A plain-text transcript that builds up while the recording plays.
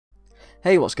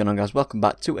Hey, what's going on guys? Welcome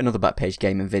back to another Backpage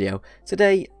gaming video.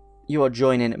 Today, you are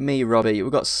joining me, Robbie.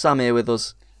 We've got Sam here with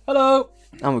us. Hello!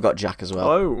 And we've got Jack as well.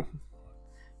 Hello!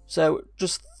 So,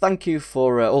 just thank you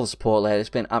for all the support lately. It's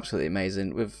been absolutely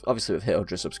amazing. We've hit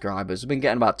 100 subscribers. We've been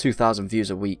getting about 2,000 views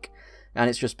a week. And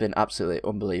it's just been absolutely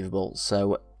unbelievable.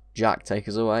 So, Jack, take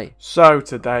us away. So,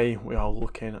 today we are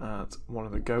looking at one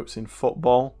of the GOATs in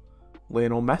football,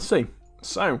 Lionel Messi.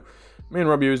 So, me and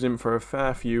Robbie used him for a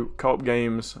fair few co-op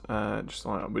games, just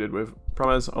like we did with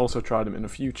Promise. I also tried him in a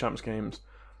few Champs games.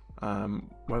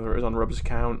 Whether it was on Robbie's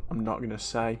account, I'm not going to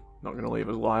say. Not going to leave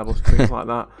us liable to things like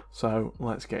that. So,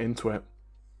 let's get into it.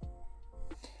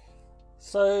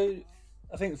 So,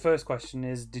 I think the first question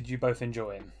is, did you both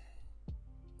enjoy him?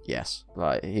 Yes,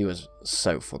 like he was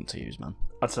so fun to use, man.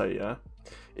 I'd say, yeah.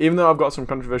 Even though I've got some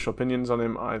controversial opinions on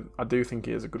him, I do think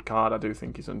he is a good card. I do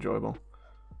think he's enjoyable.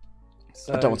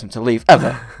 So, I don't want him to leave,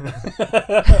 ever.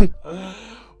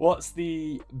 What's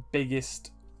the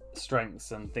biggest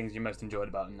strengths and things you most enjoyed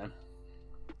about him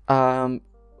then?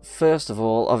 First of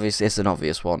all, obviously it's an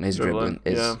obvious one. His dribbling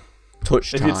is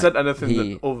touch time. If you'd said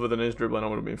anything other than his dribbling, I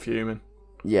would have been fuming.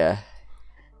 Yeah.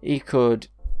 He could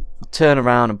turn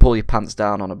around and pull your pants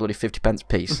down on a bloody 50p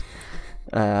piece.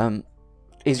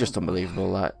 He's just unbelievable.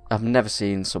 Like, I've never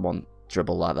seen someone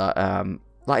dribble like that.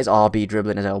 Like his RB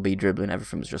dribbling, his LB dribbling,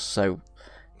 everything was just so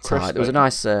tight. There was a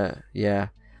nice, when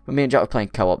me and Jack were playing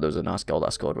co-op, there was a nice goal that I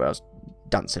scored where I was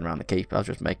dancing around the keeper. I was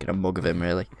just making a mug of him,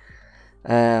 really.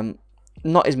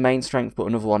 Not his main strength, but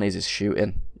another one is his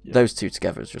shooting. Yeah. Those two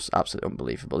together is just absolutely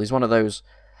unbelievable. He's one of those.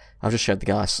 I've just showed the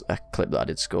guys a clip that I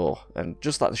did score, and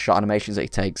just like the shot animations that he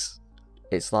takes,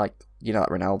 it's like, you know, like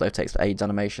Ronaldo takes the AIDS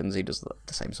animations. He does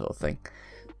the same sort of thing.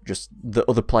 Just that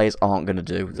other players aren't going to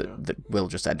do, that will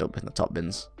just end up in the top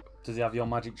bins. Does he have your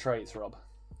magic traits, Rob?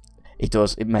 He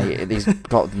does, mate. He's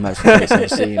got the most traits I've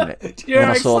ever seen. When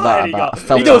I saw that,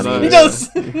 he does.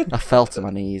 I fell to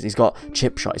my knees. He's got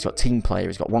chip shot, he's got team player,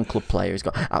 he's got one club player, he's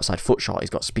got outside foot shot,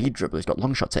 he's got speed dribble, he's got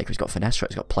long shot taker, he's got finesse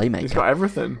shot, he's got playmaker. He's got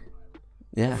everything.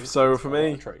 Yeah. So for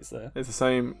me, it's the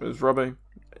same as Robbie.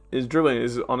 His dribbling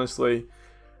is honestly,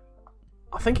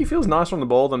 I think he feels nicer on the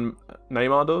ball than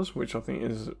Neymar does, which I think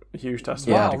is a huge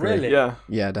testament. Yeah, wow, really? Yeah.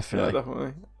 Yeah, definitely.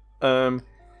 Yeah, definitely.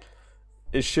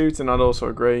 His shooting, I'd also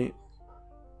agree.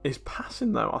 His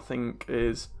passing, though, I think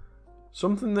is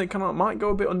something that might go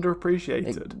a bit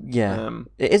underappreciated.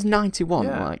 It is 91.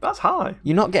 Yeah, like, that's high.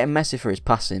 You're not getting Messi for his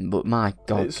passing, but my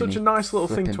God, it's such a nice little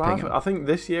thing to have. I think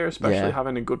this year, especially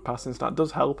having a good passing stat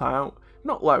does help out.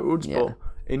 Not loads, but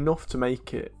enough to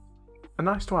make it a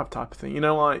nice to have type of thing. You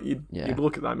know, like you'd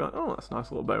look at that and be like, oh, that's a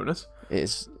nice little bonus. It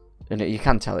is, and you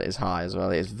can tell it is high as well.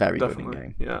 It is very good in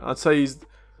game. Yeah, I'd say he's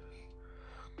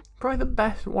probably the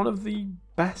best, one of the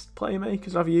best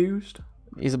playmakers I've used.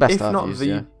 He's the best if I've not used,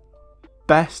 the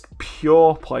best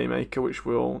pure playmaker, which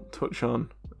we'll touch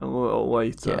on a little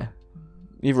later. Yeah,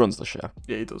 he runs the show.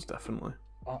 Yeah, he does, definitely.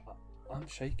 I'm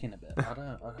shaking a bit. I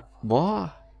don't.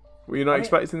 What? Were you not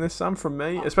expecting this, Sam, from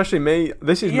me? Especially me.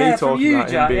 This is me talking you, about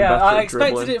him Jack, being better I at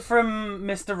expected dribbling. it from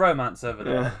Mr. Romance over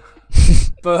there. Yeah.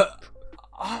 But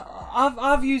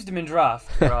I've used him in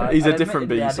draft. Right? He's a different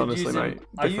beast, honestly, mate.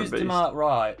 I used him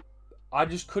outright. I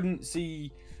just couldn't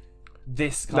see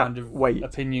this kind of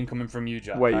opinion coming from you,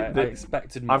 Jack. I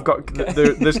expected more. I've got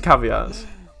there's caveats.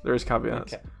 There is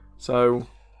caveats. Okay.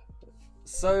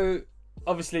 So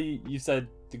obviously you said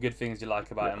the good things you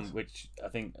like about him, which I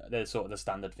think they're sort of the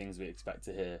standard things we expect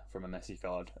to hear from a Messi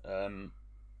card.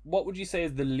 What would you say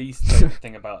is the least favourite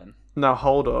thing about him? Now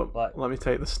hold up. Let me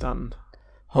take the stand.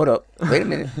 Hold up. Wait a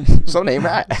minute. Something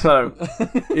right. So,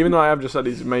 even though I have just said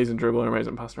he's an amazing dribbler,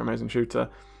 amazing passer, amazing shooter,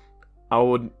 I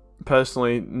would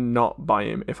personally not buy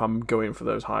him if I'm going for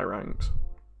those high ranks.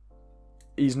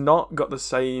 He's not got the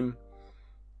same...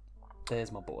 There's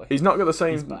my boy. He's not got the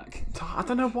same... He's back. I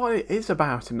don't know what it is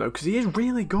about him, though, because he is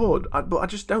really good, but I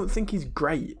just don't think he's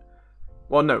great.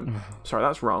 Well, no. Sorry,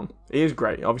 that's wrong. He is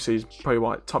great. Obviously, he's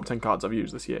probably top 10 cards I've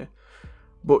used this year.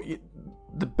 But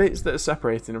the bits that are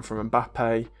separating him from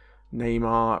Mbappe,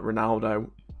 Neymar, Ronaldo,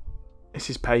 it's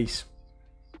his pace.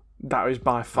 That is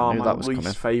by far my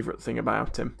least favourite thing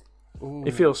about him. Ooh.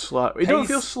 He feels slow. He don't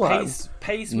feel slow.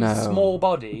 Pace with small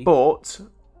body. But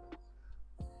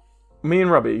me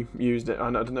and Robbie used it. I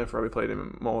don't know if Robbie played him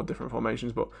in more different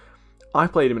formations, but I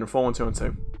played him in a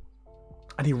 4-1-2-1-2.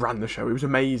 And he ran the show. He was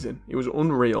amazing. He was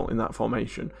unreal in that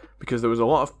formation because there was a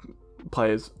lot of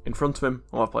players in front of him,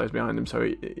 a lot of players behind him, so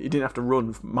he didn't have to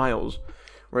run miles.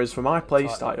 Whereas for my play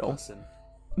style,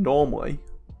 normally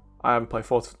I either play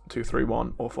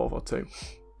 4-2-3-1 or 4-4-2,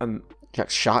 and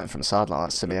Jack's shouting from the sideline at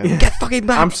Simeone. Get fucking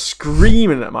back! I'm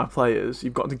screaming at my players.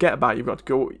 You've got to get back. You've got to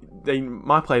go.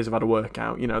 My players have had a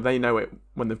workout. You know, they know it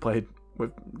when they've played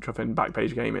with Truffin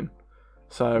Backpage gaming.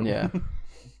 So Yeah.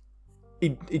 he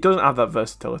doesn't have that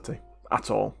versatility at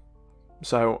all.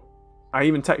 So I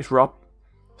even text Rob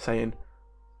saying,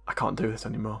 I can't do this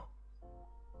anymore.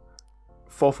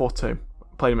 4-4-2.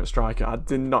 Played him at striker. I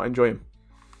did not enjoy him.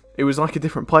 It was like a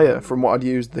different player from what I'd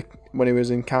used when he was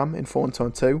in Cam in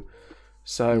 4-2.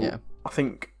 So Yeah. I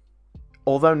think,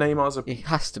 although Neymar's He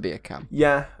has to be a cam.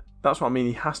 yeah, that's what I mean.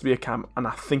 He has to be a cam, and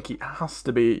I think he has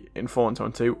to be in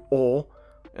 4-2, or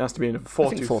it has to be in a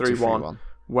 4-2-3-1,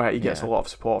 where he gets a lot of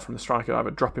support from the striker,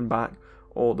 either dropping back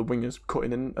or the wingers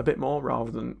cutting in a bit more,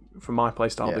 rather than, for my play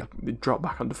style, they drop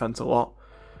back on defence a lot.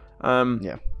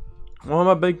 Yeah. One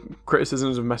of my big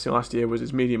criticisms of Messi last year was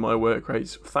his medium-low work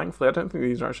rates. Thankfully, I don't think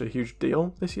these are actually a huge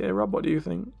deal this year. Rob, what do you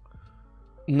think?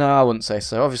 No, I wouldn't say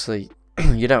so. Obviously,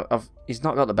 he's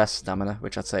not got the best stamina,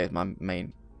 which I'd say is my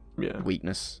main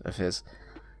weakness of his.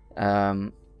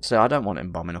 So I don't want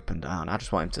him bombing up and down. I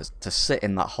just want him to sit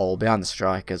in that hole behind the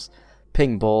strikers,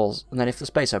 ping balls, and then if the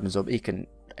space opens up, he can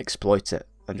exploit it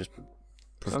and just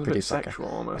produce like a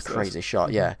crazy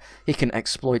shot. Yeah, he can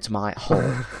exploit my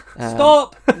hole.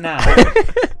 Stop now.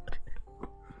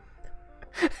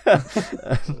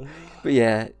 But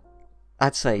yeah,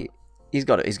 I'd say he's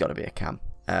got to be a cam.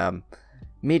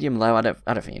 Medium low, I don't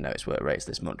think you notice work rates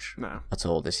this much at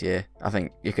all this year. I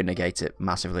think you can negate it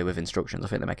massively with instructions. I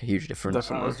think they make a huge difference.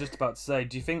 Definitely. I was just about to say,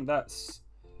 do you think that's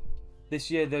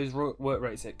this year those work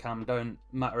rates at Cam don't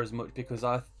matter as much? Because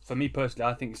for me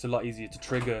personally, I think it's a lot easier to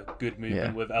trigger good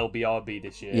movement with LBRB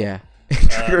this year. Yeah.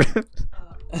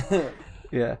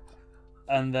 Yeah.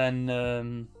 And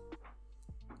then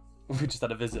we just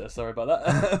had a visitor. Sorry about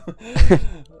that.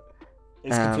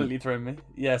 It's completely thrown me.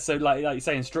 Yeah, so like you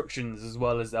say, instructions as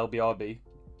well as LBRB.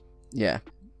 Yeah.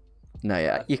 No,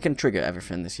 yeah, you can trigger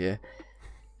everything this year.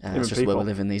 It's just people. where we're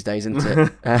living these days, isn't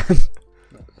it? But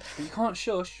you can't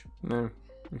shush. No,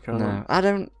 you can't. No, I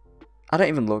don't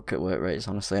even look at work rates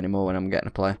honestly anymore when I'm getting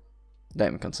a play. Don't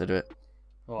even consider it.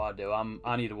 Oh, I do.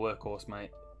 I need a workhorse,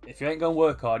 mate. If you ain't gonna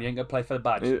work hard, you ain't gonna play for the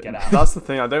badge. Get out. That's the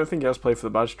thing. I don't think he has to play for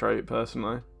the badge trait,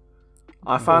 personally.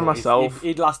 I found myself...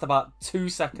 He'd last about 2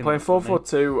 seconds. Playing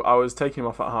 4-4-2, I was taking him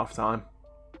off at half-time.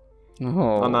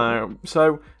 Oh. I know.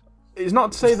 So, it's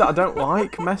not to say that I don't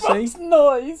like Messi. What's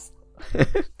noise?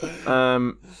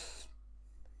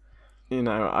 You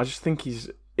know, I just think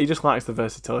he just lacks the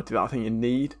versatility that I think you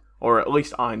need, or at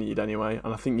least I need anyway,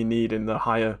 and I think you need in the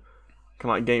higher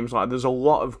kind of like games. Like, there's a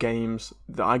lot of games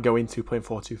that I go into playing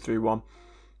 4-2-3-1,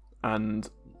 and...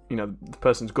 you know, the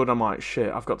person's good, I'm like,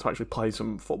 shit, I've got to actually play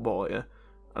some football here.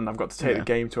 And I've got to take the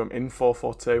game to him in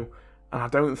 4-4-2. And I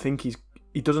don't think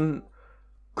he doesn't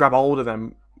grab hold of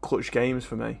them clutch games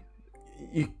for me.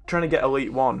 You're trying to get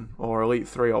Elite 1 or Elite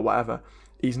 3 or whatever.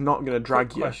 He's not going to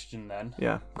drag you. Question then.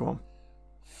 Yeah, go on.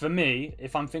 For me,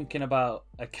 if I'm thinking about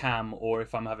a cam or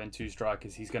if I'm having two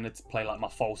strikers, he's going to play like my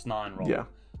false 9 role. Yeah.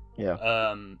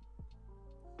 Yeah.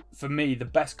 For me, the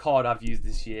best card I've used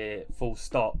this year, full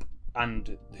stop,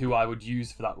 and who I would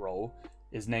use for that role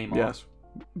is Neymar. Yes,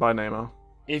 by Neymar.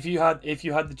 If you had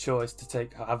the choice to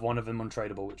have one of them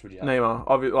untradeable, which would you have? Neymar,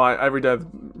 obviously, like every day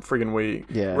of the friggin' week.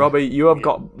 Yeah. Robbie, you have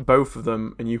got both of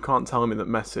them, and you can't tell me that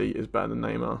Messi is better than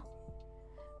Neymar.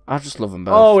 I just love them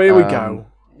both. Oh, here we go.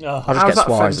 Oh. I'll just How's get that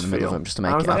Suarez fence in the middle feel? of them just to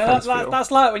make How's it that happen. fence feel?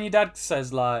 That's like when your dad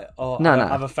says like, "Oh, No, I no.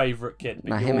 don't have a favourite kid," but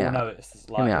Nah, you hear me all out. know it's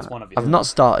Hear me like it's out. one of you. I've not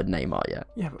started Neymar yet.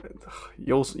 Yeah, but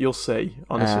you'll see.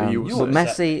 Honestly, you But will see.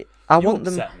 Messi, I You want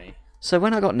them. upset me. So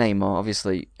when I got Neymar,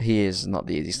 obviously he is not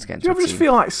the easiest to get Do you into ever a just team.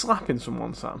 feel like slapping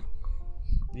someone, Sam?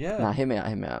 Yeah. Nah, hear me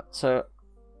out. So,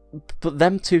 but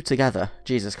them two together,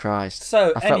 Jesus Christ!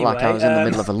 So, I felt like I was in the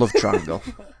middle of a love triangle.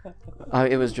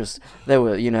 It was just they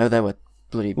were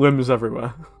bloody Limbs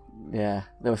everywhere. yeah,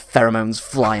 there were pheromones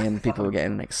flying. People were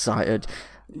getting excited.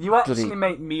 You actually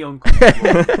make me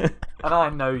uncomfortable, and I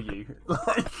know you.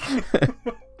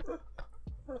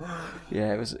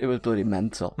 Yeah, it was bloody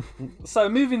mental. So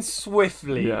moving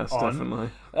swiftly Yes, on,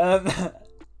 definitely.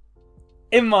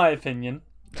 in my opinion,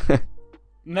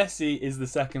 Messi is the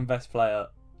second best player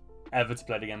ever to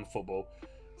play the game of football.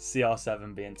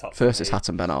 CR7 being top. First is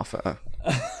Hatton Ben Arthur.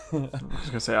 I was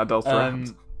gonna say Adel Threat.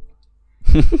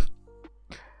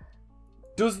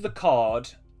 Does the card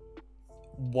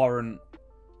warrant?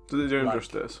 Does it do him like-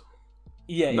 justice?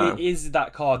 Yeah, No. is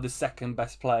that card the second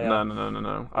best player?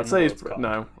 No. I'd in say World Cup.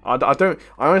 no. I don't.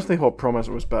 I honestly thought Promes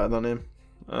was better than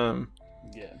him.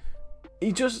 Yeah.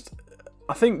 He just.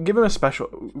 I think give him a special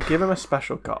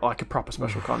card, like a proper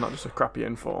special card, not just a crappy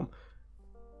inform.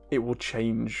 It will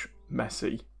change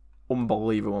Messi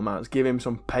unbelievable amounts. Give him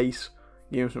some pace,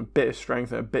 give him some bit of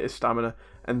strength and a bit of stamina,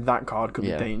 and that card could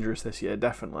be dangerous this year,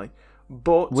 definitely.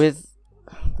 But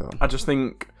I just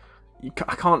think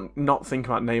I can't not think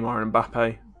about Neymar and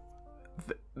Mbappe.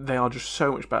 They are just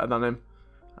so much better than him.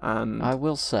 And I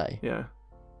will say,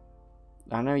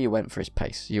 I know you went for his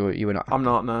pace. You were not. I'm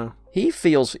not. No. He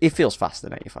feels faster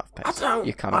than 85 pace.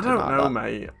 I don't know,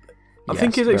 mate. I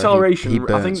think his bro, acceleration. He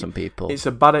burns I think some people. It's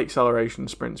a bad acceleration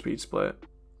sprint speed split.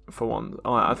 For one,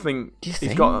 I think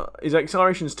he's got his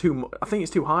acceleration's too. I think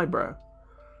it's too high, bro.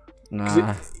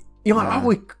 Nah. You're like,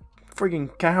 holy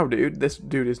frigging cow, dude! This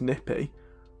dude is nippy,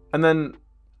 and then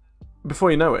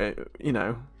before you know it,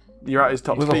 you're at his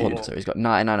top With speed. a Hunter, he's got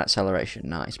 99 acceleration,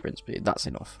 90 sprint speed. That's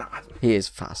enough. He is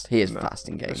fast. He is fast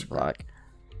in game. Like,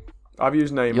 I've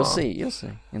used Neymar. You'll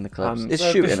see in the clips. It's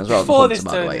shooting as well. Before Hunter, this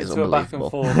by the way, turns is into a back and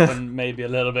unbelievable. forth and maybe a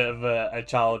little bit of a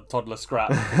toddler scrap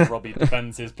because Robbie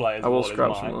defends his players. I will all his scrap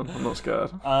might. someone. I'm not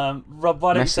scared. Rob,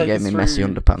 why don't Messi you gave take me us through...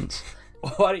 Messi underpants.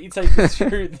 Why don't you take us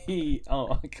through the...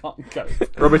 Oh, I can't go.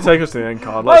 Robbie, take us to the end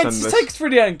card. Wait, Let's end this. take us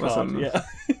through the end Let's card. end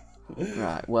Yeah.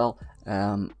 Right, well,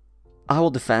 I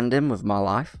will defend him with my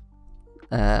life.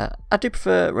 I do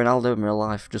prefer Ronaldo in real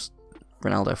life, just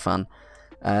Ronaldo fan.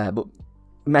 But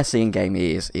Messi in game,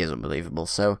 he is unbelievable.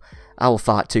 So I will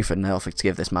fight tooth and nail to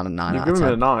give this man a 9 You've out of given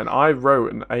 10. me a 9. I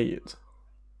wrote an 8.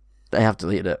 They have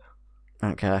deleted it. I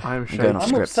don't care. I am I'm going off I'm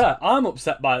script. upset. I'm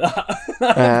upset by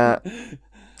that.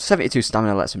 72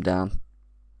 stamina lets him down.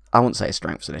 I wouldn't say his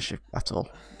strength's an issue at all.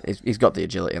 He's got the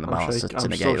agility and the balance to I'm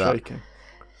negate still that. shaking.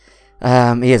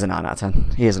 He is a 9 out of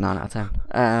 10. He is a 9 out of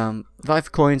 10. Value for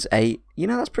coins, 8.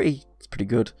 That's pretty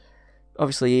good.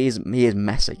 Obviously, he is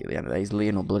Messi at the end of the day. He's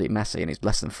Lionel bloody Messi, and he's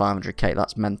less than 500k.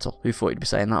 That's mental. Who thought you'd be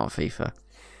saying that on FIFA?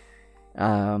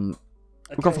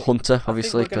 We've gone for Hunter,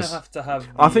 obviously, because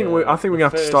I think we're I think we're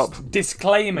gonna have to stop.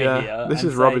 Disclaimer here. This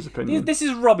is and Robbie's say, opinion. This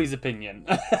is Robbie's opinion.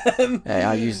 hey,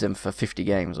 I used him for 50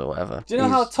 games or whatever. Do you know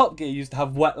how Top Gear used to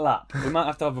have wet lap? We might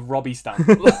have to have a Robbie stamp.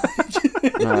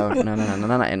 No,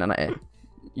 not it.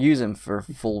 Use him for a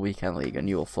full weekend league, and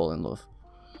you will fall in love.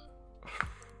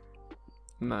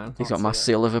 No, He's got my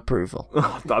seal of approval.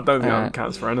 I don't think that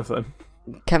counts for anything.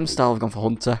 Chem style, I've gone for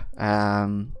Hunter.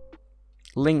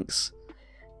 Links,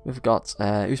 we've got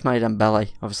Ousmane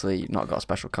Dembele. Obviously, not got a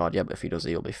special card yet, but if he does,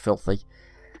 he'll be filthy.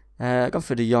 Gone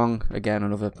for De Jong, again,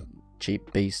 another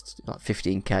cheap beast, like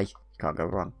 15k. Can't go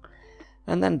wrong.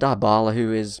 And then Dybala,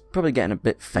 who is probably getting a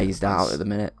bit phased out at the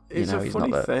minute. It's a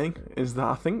funny thing, is that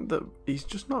I think that he's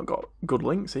just not got good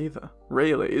links either.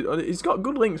 Really, he's got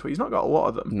good links, but he's not got a lot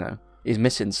of them. No, he's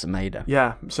missing Semedo.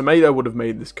 Yeah, Semedo would have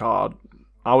made this card.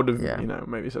 I would have, Yeah.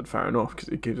 maybe said fair enough because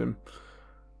it gives him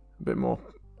a bit more.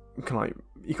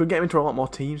 You could get him into a lot more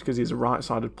teams because he's a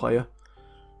right-sided player.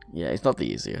 Yeah, he's not the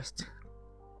easiest.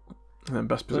 And then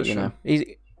best But, position.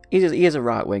 he is a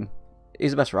right wing.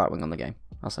 He's the best right wing on the game.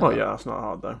 I'll say Well, that. yeah, that's not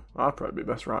hard though. I'd probably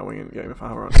be best right wing in the game if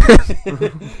I were on.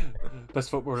 Best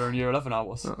footballer in year 11, I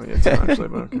was. Oh, yeah, too, actually,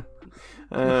 but okay.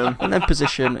 And then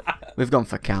position, we've gone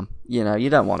for Cam. You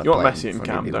don't want to You play want Messi him and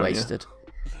for him Cam, to be don't you? wasted.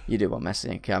 You do want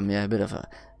Messi and Cam, yeah, a bit of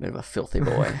a filthy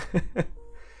boy.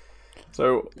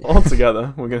 So,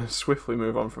 altogether, we're going to swiftly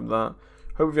move on from that.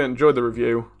 Hope you enjoyed the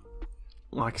review.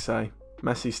 Like I say,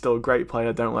 Messi's still a great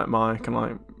player. Don't let my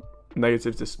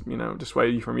negatives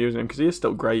dissuade you from using him because he is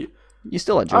still great. You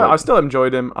still enjoy I it. still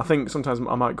enjoyed him. I think sometimes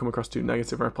I might come across too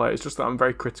negative for a player. It's just that I'm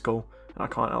very critical and I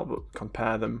can't help but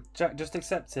compare them. Jack, just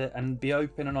accept it and be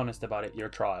open and honest about it. You're a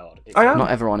tryhard. I am.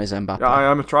 Not everyone is Mbappe. Yeah, I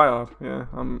am a tryhard. Yeah,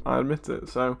 I admit it.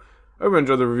 So, hope you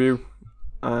enjoyed the review.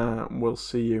 We'll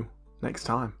see you next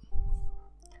time.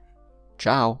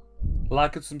 Ciao.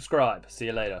 Like and subscribe. See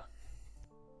you later.